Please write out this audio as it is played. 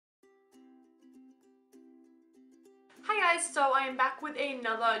Hi guys, so I am back with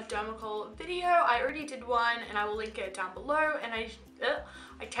another Dermacol video. I already did one and I will link it down below, and I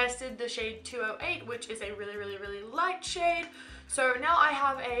tested the shade 208, which is a really light shade. So now I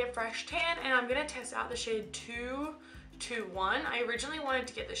have a fresh tan and I'm going to test out the shade 221. I originally wanted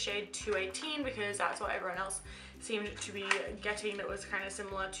to get the shade 218 because that's what everyone else seemed to be getting that was kind of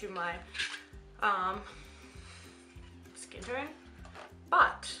similar to my skin tone,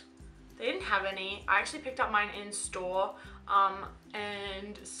 but they didn't have any. I actually picked up mine in store,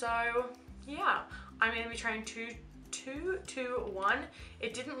 and so yeah, I'm going to be trying 221.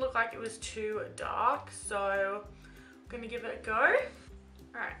 It didn't look like it was too dark, so I'm going to give it a go.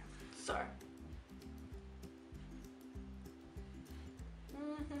 Alright, so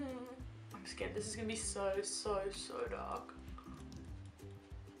I'm scared this is going to be so dark.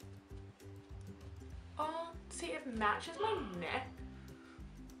 Oh, see, it matches my neck,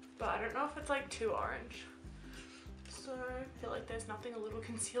 but I don't know if it's like too orange. So I feel like there's nothing a little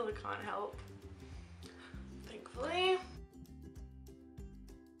concealer can't help, thankfully.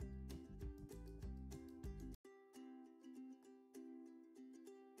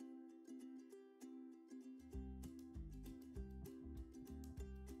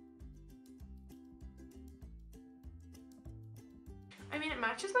 I mean, it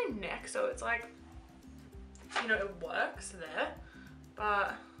matches my neck, so it's like, you know, it works there,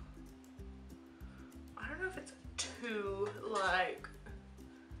 but I don't know if it's too like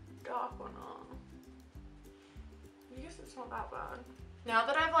dark or not. I guess it's not that bad. Now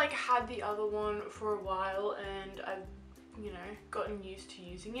that I've like had the other one for a while and I've, you know, gotten used to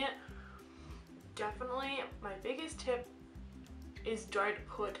using it, definitely my biggest tip is don't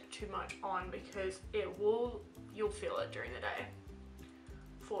put too much on because you'll feel it during the day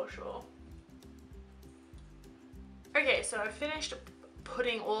for sure. Okay, so I finished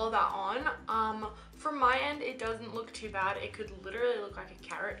putting all of that on. From my end, it doesn't look too bad. It could literally look like a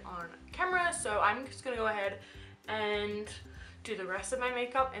carrot on camera, so I'm just gonna go ahead and do the rest of my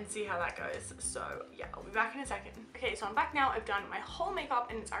makeup and see how that goes. So yeah, I'll be back in a second. Okay, so I'm back now. I've done my whole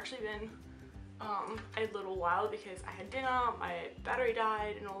makeup and it's actually been a little while because I had dinner, my battery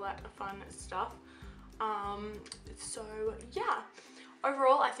died, and all that fun stuff. So yeah,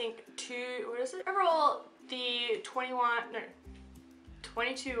 overall I think overall the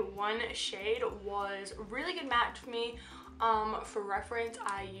 22-1 shade was a really good match for me. For reference,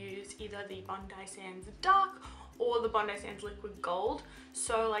 I use either the Bondi Sands Dark or the Bondi Sands Liquid Gold.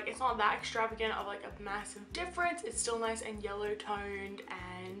 So like it's not that extravagant of like a massive difference. It's still nice and yellow toned,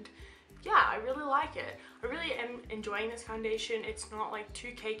 and yeah, I really like it. I really am enjoying this foundation. It's not like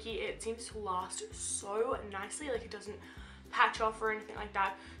too cakey. It seems to last so nicely. Like it doesn't patch off or anything like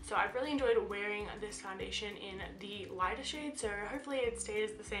that. So I've really enjoyed wearing this foundation in the lighter shade, so hopefully it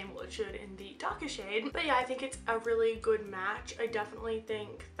stays the same, well it should, in the darker shade. But yeah, I think it's a really good match. I definitely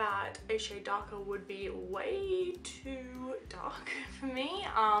think that a shade darker would be way too dark for me,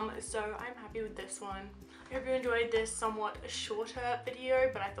 so I'm happy with this one. I hope you enjoyed this somewhat shorter video,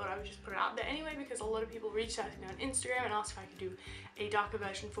 but I thought I would just put it out there anyway because a lot of people reached out to me on Instagram and asked if I could do a darker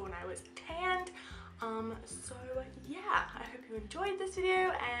version for when I was tanned. So yeah, I hope you enjoyed this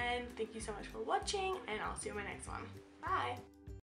video and thank you so much for watching, and I'll see you in my next one. Bye!